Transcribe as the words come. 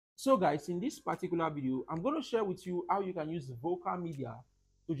So guys, in this particular video, I'm going to share with you how you can use vocal media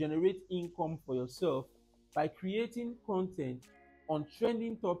to generate income for yourself by creating content on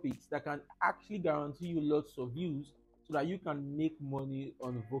trending topics that can actually guarantee you lots of views so that you can make money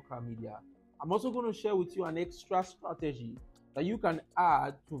on vocal media. I'm also going to share with you an extra strategy that you can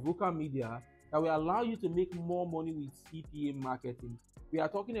add to vocal media that will allow you to make more money with CPA marketing. We are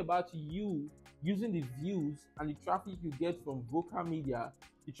talking about you using the views and the traffic you get from vocal media,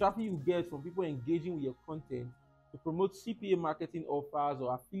 the traffic you get from people engaging with your content to promote CPA marketing offers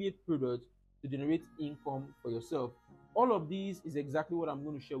or affiliate products to generate income for yourself. All of these is exactly what I'm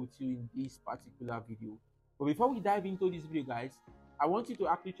going to share with you in this particular video. But before we dive into this video, guys, I want you to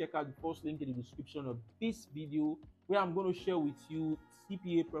actually check out the first link in the description of this video where I'm going to share with you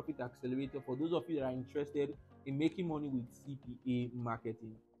CPA Profit Accelerator for those of you that are interested in making money with CPA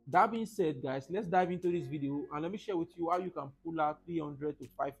marketing. That being said, guys, let's dive into this video and let me share with you how you can pull out $300 to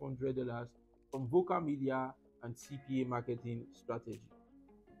 $500 from vocal media and CPA marketing strategy.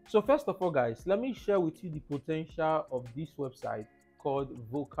 So first of all, guys, let me share with you the potential of this website called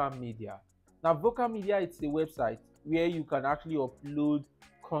Vocal Media. Now, Vocal Media, it's a website where you can actually upload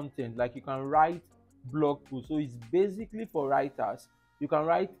content, like you can write blog posts. So it's basically for writers. You can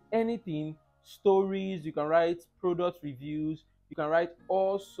write anything, stories, you can write product reviews, you can write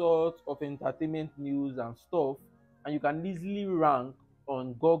all sorts of entertainment news and stuff, and you can easily rank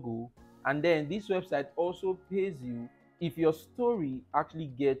on Google. And then this website also pays you if your story actually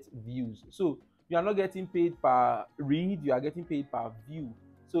gets views. So you are not getting paid per read, you are getting paid per view.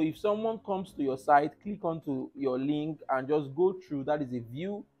 So if someone comes to your site, click onto your link and just go through, that is a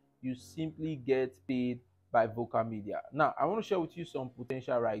view, you simply get paid by vocal media. Now I want to share with you some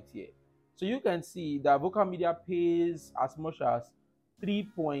potential right here. So you can see that vocal media pays as much as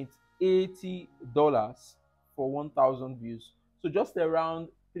 $3.80 for 1,000 views. So just around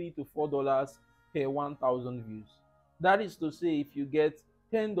 $3 to $4 per 1,000 views. That is to say, if you get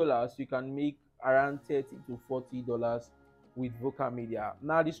 $10, you can make around $30 to $40 with vocal media.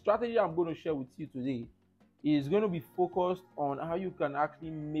 Now, the strategy I'm going to share with you today is going to be focused on how you can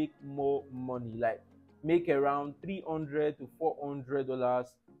actually make more money, like make around $300 to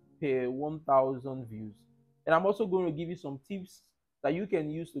 $400 per 1,000 views. And I'm also going to give you some tips that you can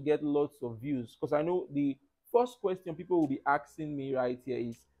use to get lots of views, because I know the first question people will be asking me right here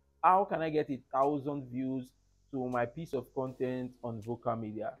is, how can I get 1,000 views to my piece of content on vocal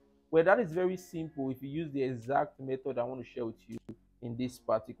media? Well, that is very simple if you use the exact method I want to share with you in this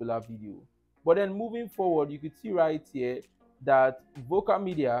particular video. But then moving forward, you could see right here that vocal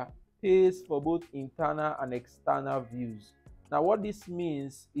media pays for both internal and external views. Now, what this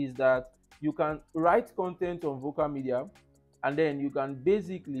means is that you can write content on vocal media, and then you can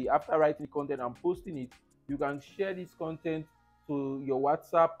basically, after writing content and posting it, you can share this content to your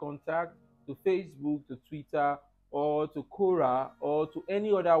WhatsApp contact, to Facebook, to Twitter, or to Quora, or to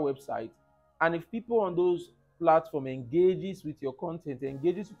any other website. And if people on those platforms engages with your content,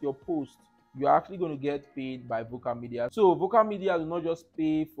 engages with your post, you're actually going to get paid by vocal media. So vocal media will not just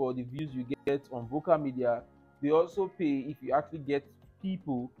pay for the views you get on vocal media, they also pay if you actually get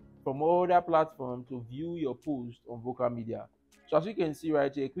people from other platforms to view your post on vocal media. So as you can see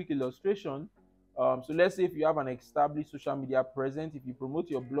right here, a quick illustration. So let's say if you have an established social media presence, if you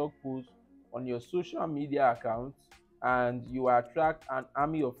promote your blog post on your social media account and you attract an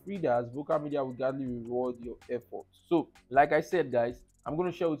army of readers, vocal media will gladly reward your efforts. So like I said, guys, I'm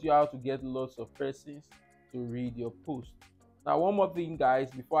going to share with you how to get lots of persons to read your post. Now, one more thing, guys,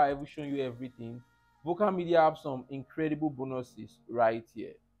 before I ever show you everything, vocal media have some incredible bonuses right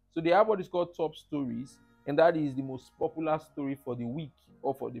here. So they have what is called top stories, and that is the most popular story for the week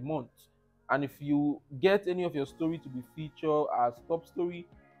or for the month. And if you get any of your story to be featured as top story,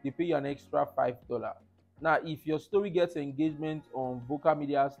 they pay you an extra $5. Now, if your story gets engagement on vocal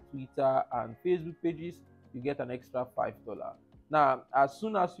media's Twitter and Facebook pages, you get an extra $5. Now, as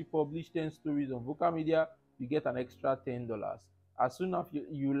soon as you publish 10 stories on vocal media, you get an extra $10. As soon as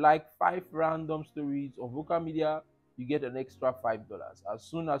you like 5 random stories on vocal media, you get an extra $5. As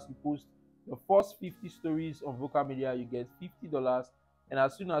soon as you post your first 50 stories on vocal media, you get $50. And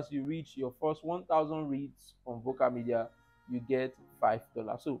as soon as you reach your first 1,000 reads on vocal media, you get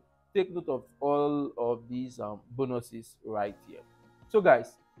 $5. So take note of all of these bonuses right here. So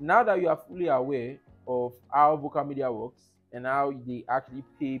guys, now that you are fully aware of how vocal media works and how they actually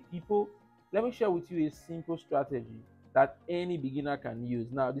pay people, let me share with you a simple strategy that any beginner can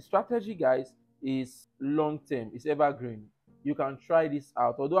use. Now, the strategy, guys, is long term, it's evergreen. You can try this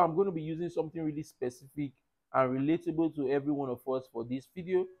out, although I'm going to be using something really specific and relatable to every one of us for this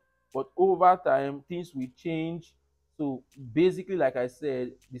video, but over time things will change. So basically, like I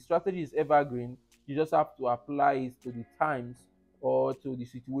said, the strategy is evergreen. You just have to apply it to the times or to the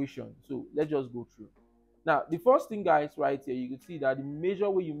situation. So let's just go through. Now, the first thing, guys, right here, you can see that the major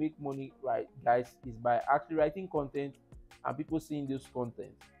way you make money, right, guys, is by actually writing content and people seeing those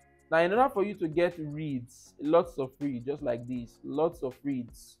content. Now, in order for you to get reads, lots of reads, just like this, lots of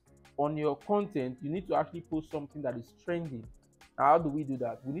reads on your content, you need to actually post something that is trending. Now, how do we do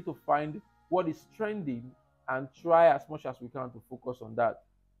that? We need to find what is trending and try as much as we can to focus on that.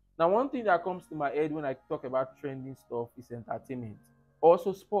 Now, one thing that comes to my head when I talk about trending stuff is entertainment.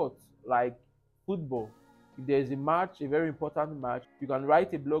 Also, sports like football. If there's a match, a very important match, you can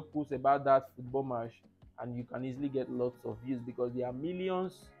write a blog post about that football match and you can easily get lots of views because there are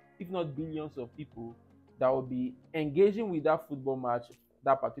millions, if not billions, of people that will be engaging with that football match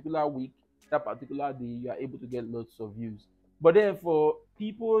that particular week, that particular day. You are able to get lots of views. But then, for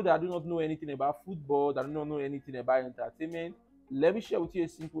people that do not know anything about football, that do not know anything about entertainment, let me share with you a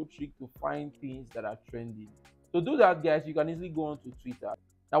simple trick to find things that are trending. To do that, guys, you can easily go on to Twitter.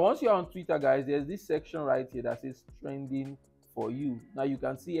 Now, once you're on Twitter, guys, there's this section right here that says trending for you. Now, you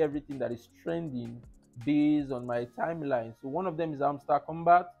can see everything that is trending based on my timeline. So one of them is Hamster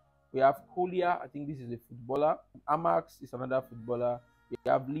Combat. We have Kolia. I think this is a footballer. Amax is another footballer. We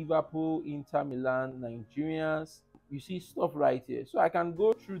have Liverpool, Inter Milan, Nigerians. You see stuff right here. So I can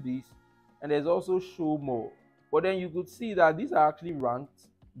go through this, and there's also show more. But then you could see that these are actually ranked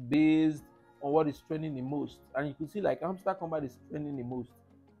based on what is trending the most. And you could see like Hamster Combat is trending the most.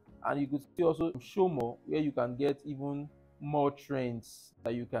 And you could see also show more, where you can get even more trends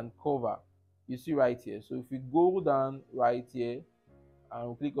that you can cover. You see right here. So if we go down right here and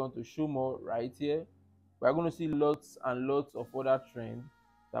we click on to show more right here, we're going to see lots and lots of other trends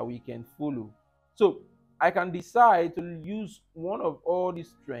that we can follow. So I can decide to use one of all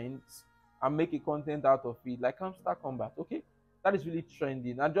these trends and make a content out of it, like Hamster Combat. Okay, that is really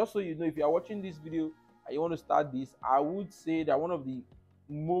trending. And just so you know, if you are watching this video and you want to start this, I would say that one of the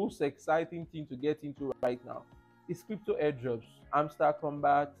most exciting thing to get into right now is crypto airdrops. Hamster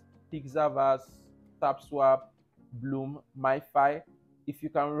Combat, Pixaverse, TapSwap, Bloom, MyFi. If you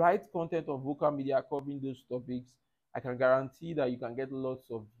can write content on vocal media covering those topics, I can guarantee that you can get lots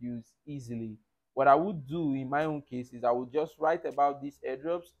of views easily. What I would do in my own case is I would just write about these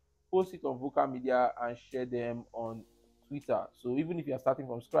airdrops, post it on vocal media, and share them on Twitter. So even if you're starting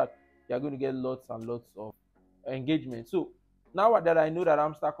from scratch, you're going to get lots and lots of engagement. So now that I know that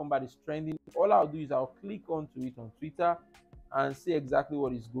Hamster Combat is trending, all I'll do is I'll click onto it on Twitter and see exactly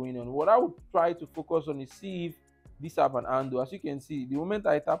what is going on. What I would try to focus on is see if this have an handle. As you can see, the moment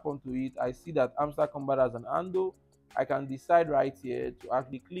I tap onto it, I see that Hamster Combat has an handle. I can decide right here to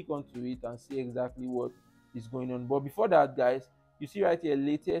actually click onto it and see exactly what is going on. But before that, guys, you see right here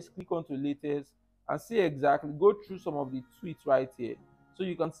latest, click onto latest and see exactly, go through some of the tweets right here so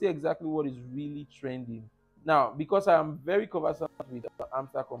you can see exactly what is really trending. Now, because I am very conversant with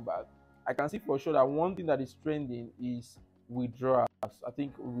Hamster Combat, I can see for sure that one thing that is trending is withdrawals. I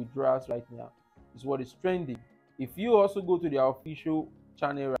think withdrawals right now is what is trending. If you also go to their official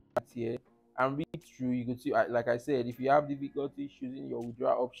channel right here and read through, you can see, like I said, if you have difficulty choosing your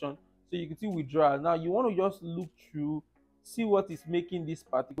withdrawal option, so you can see withdrawal. Now you want to just look through, see what is making this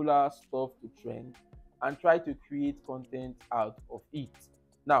particular stuff to trend, and try to create content out of it.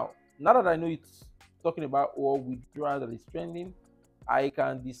 Now that I know it's talking about all withdrawal that is trending, I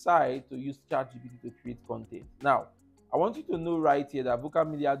can decide to use ChatGPT to create content. Now, I want you to know right here that vocal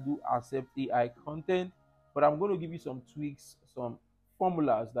media do accept AI content, but I'm going to give you some tweaks, some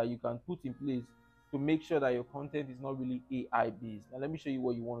formulas that you can put in place to make sure that your content is not really AI based. Now, let me show you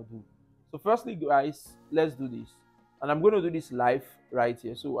what you want to do. So, firstly, guys, let's do this. And I'm going to do this live right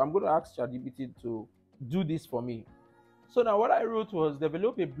here. So, I'm going to ask ChatGPT to do this for me. So now what I wrote was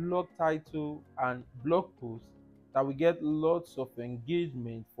develop a blog title and blog post that will get lots of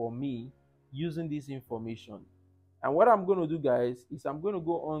engagement for me using this information. And what I'm going to do, guys, is I'm going to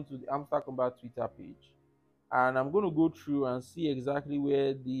go on to the Hamster Combat Twitter page and I'm going to go through and see exactly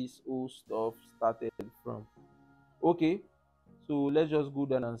where this whole stuff started from. Okay, so let's just go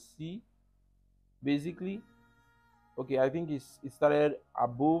down and see. Basically, okay, I think it started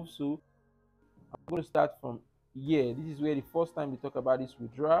above, so I'm going to start from here. This is where the first time we talk about this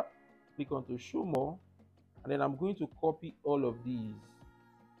withdrawal. Click on to show more, and then I'm going to copy all of these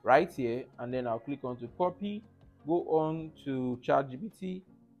right here, and then I'll click on to copy, go on to ChatGPT,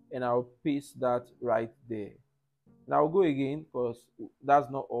 and I'll paste that right there. Now I'll go again because that's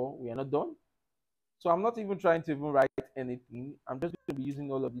not all. We are not done. So I'm not even trying to even write anything. I'm just going to be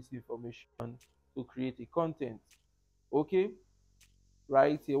using all of this information to create a content. Okay.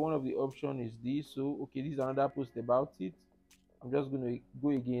 right here, one of the option is this. So okay, this is another post about it. I'm just going to go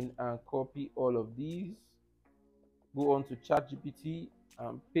again and copy all of these, go on to ChatGPT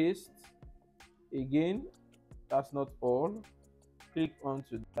and paste again. That's not all. Click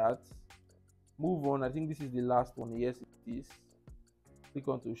onto that, move on. I think this is the last one. Yes, it is. Click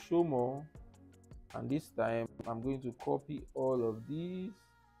on to show more, and this time I'm going to copy all of these,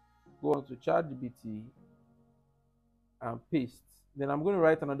 go on to ChatGPT and paste. Then I'm going to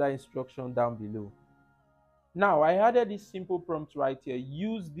write another instruction down below. Now I added this simple prompt right here.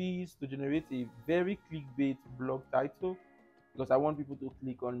 Use these to generate a very clickbait blog title, because I want people to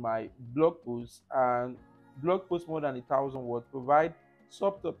click on my blog post, and blog post more than 1,000 words, provide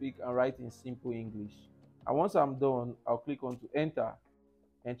subtopic and write in simple English. And once I'm done, I'll click on to enter,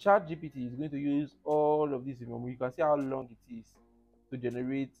 and ChatGPT is going to use all of this. You can see how long it is to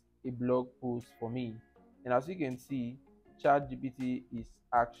generate a blog post for me. And as you can see, ChatGPT is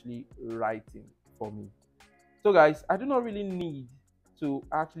actually writing for me. So guys, I do not really need to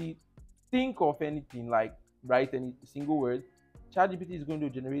actually think of anything like write any single word. ChatGPT is going to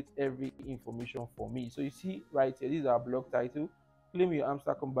generate every information for me. So you see right here, this is our blog title. Claim your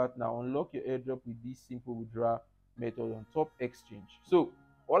hamster combat now. Unlock your airdrop with this simple withdrawal method on top exchange. So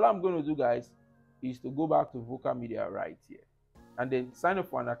all I'm going to do, guys, is to go back to Vocal Media right here and then sign up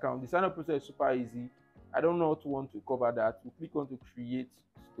for an account. The sign up process is super easy. I don't not want to cover that. We click on to create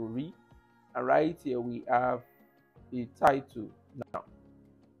story, and right here we have a title. Now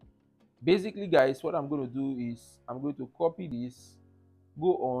basically guys, what I'm going to do is I'm going to copy this,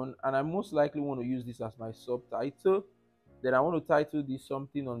 go on, and I most likely want to use this as my subtitle. Then I want to title this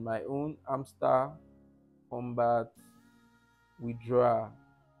something on my own: hamster combat withdrawal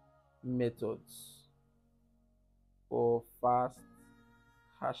methods for fast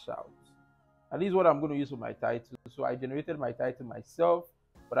cash out. And this is what I'm going to use for my title. So I generated my title myself,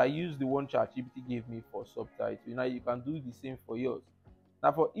 but I used the one ChatGPT gave me for subtitle. Now you can do the same for yours.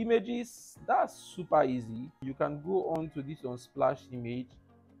 Now for images, that's super easy. You can go on to this on splash image,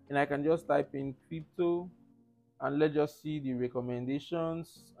 and I can just type in crypto, and let's just see the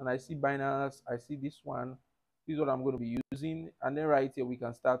recommendations. And I see Binance, I see this one. This is what I'm going to be using. And then right here we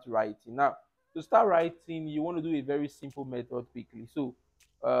can start writing. Now to start writing, you want to do a very simple method quickly. So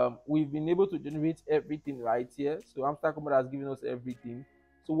we've been able to generate everything right here. So Hamster Combat has given us everything.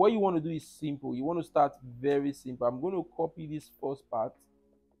 So what you want to do is simple. You want to start very simple. I'm going to copy this first part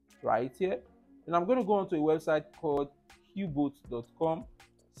right here, and I'm going to go onto a website called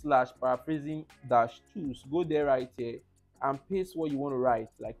qboat.com/paraphrasing-tools. Go there right here and paste what you want to write,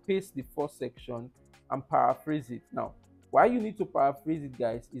 like paste the first section and paraphrase it. Now why you need to paraphrase it,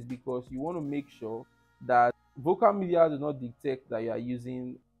 guys, is because you want to make sure that Vocal Media does not detect that you are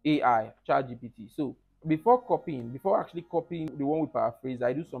using AI, ChatGPT. So before actually copying the one with paraphrase,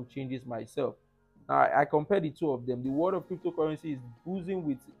 I do some changes myself. Now I compare the two of them. The world of cryptocurrency is boozing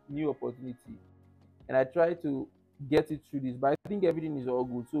with new opportunity, and I try to get it through this, but I think everything is all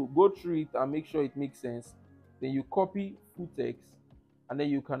good. So go through it and make sure it makes sense. Then you copy full text, and then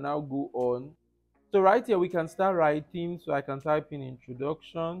you can now go on. So right here we can start writing. So I can type in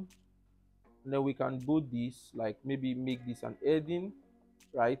introduction, and then we can bold this, like maybe make this an heading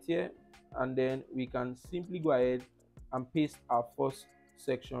right here, and then we can simply go ahead and paste our first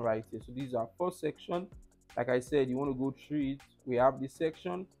section right here. So this is our first section. Like I said, you want to go through it. We have this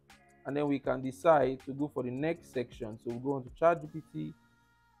section, and then we can decide to go for the next section. So we'll go on to ChatGPT,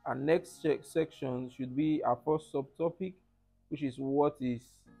 and next section should be our first subtopic, which is what is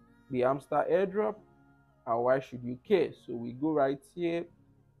the hamster airdrop and why should you care. So we go right here,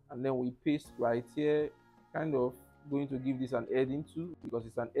 and then we paste right here, kind of going to give this an heading too, because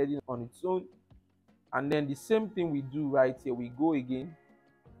it's an heading on its own. And then the same thing we do right here, we go again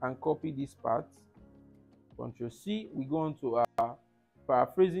and copy this part, Ctrl C, we go on to our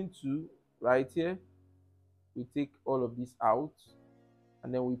paraphrasing tool right here, we take all of this out,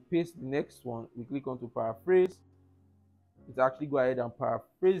 and then we paste the next one. We click on to paraphrase. It actually go ahead and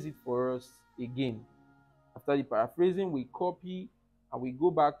paraphrase it for us again. After the paraphrasing, we copy and we go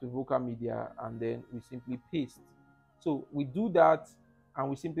back to Vocal Media, and then we simply paste. So we do that, and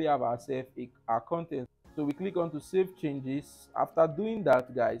we simply have ourselves our content. So we click on to save changes. After doing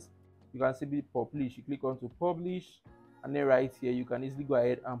that, guys, you can simply publish. You click on to publish, and then right here you can easily go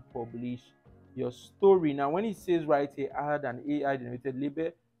ahead and publish your story. Now when it says right here add an AI generated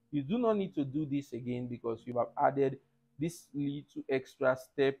label, you do not need to do this again, because you have added this little extra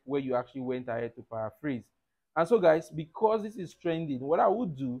step where you actually went ahead to paraphrase. And so guys, because this is trending, what I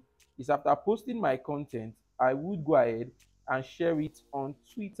would do is after posting my content, I would go ahead and share it on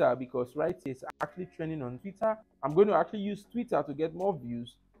Twitter, because right here it's actually trending on Twitter. I'm going to actually use Twitter to get more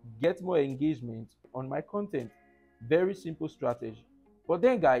views, get more engagement on my content. Very simple strategy. But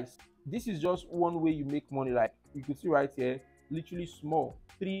then, guys, this is just one way you make money. Like you can see right here, literally small,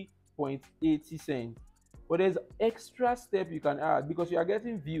 3.80 cents. But there's extra step you can add because you are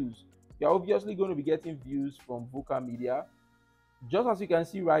getting views. You're obviously going to be getting views from Vocal Media. Just as you can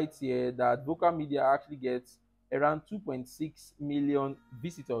see right here, that Vocal Media actually gets around 2.6 million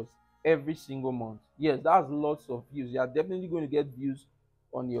visitors every single month. Yes, that's lots of views. You are definitely going to get views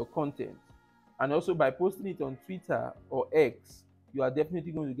on your content. And also by posting it on Twitter or X, you are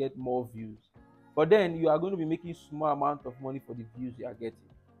definitely going to get more views. But then you are going to be making small amount of money for the views you are getting.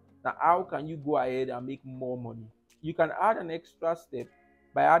 Now, how can you go ahead and make more money? You can add an extra step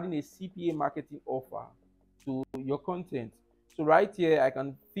by adding a CPA marketing offer to your content. So right here, I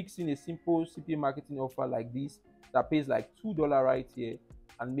can fix in a simple CPA marketing offer like this that pays like $2 right here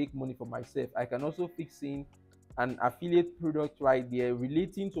and make money for myself. I can also fix in an affiliate product right there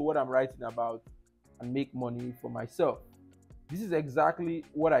relating to what I'm writing about and make money for myself. This is exactly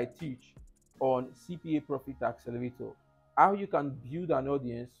what I teach on CPA Profit Accelerator. How you can build an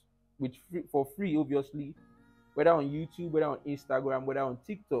audience for free, obviously, whether on YouTube, whether on Instagram, whether on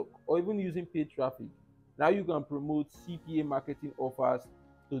TikTok, or even using paid traffic. Now you can promote CPA marketing offers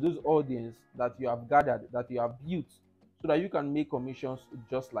to those audience that you have gathered, that you have built, so that you can make commissions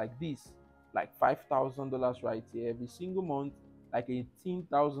just like this, like $5,000 right here every single month, like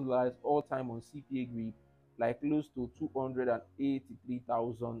 $18,000 all time on CPA Grip, like close to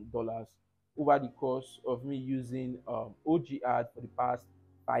 $283,000 over the course of me using OG ad for the past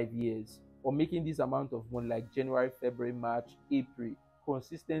 5 years, or making this amount of money like January, February, March, April,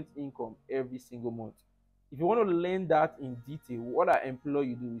 consistent income every single month. If you want to learn that in detail, what I implore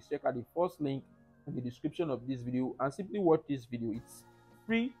you to do is check out the first link in the description of this video and simply watch this video. It's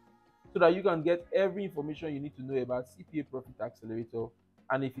free, so that you can get every information you need to know about CPA Profit Accelerator.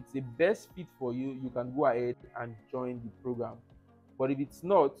 And if it's the best fit for you, you can go ahead and join the program. But if it's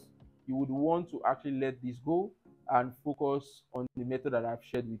not, you would want to actually let this go and focus on the method that I've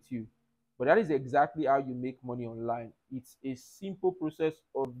shared with you. But that is exactly how you make money online. It's a simple process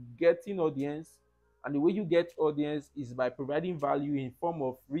of getting audience, and the way you get audience is by providing value in form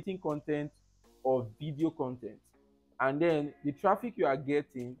of written content or video content. And then the traffic you are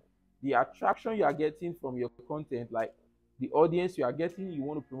getting, the attraction you are getting from your content, like the audience you are getting, you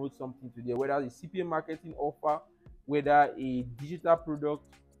want to promote something to them, whether it's CPA marketing offer, whether a digital product,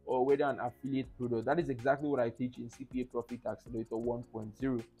 or whether an affiliate product. That is exactly what I teach in CPA Profit Accelerator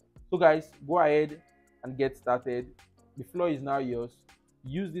 1.0. So guys, go ahead and get started. The floor is now yours.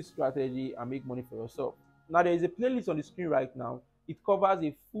 Use this strategy and make money for yourself. Now there is a playlist on the screen right now. It covers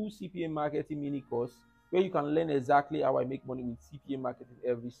a full CPA marketing mini course where you can learn exactly how I make money with CPA marketing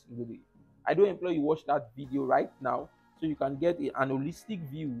every single day. I do implore you watch that video right now so you can get an holistic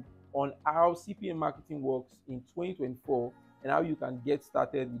view on how CPA marketing works in 2024 and how you can get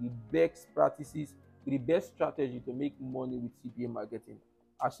started with the best practices, with the best strategy to make money with CPA marketing.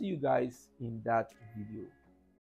 I'll see you guys in that video.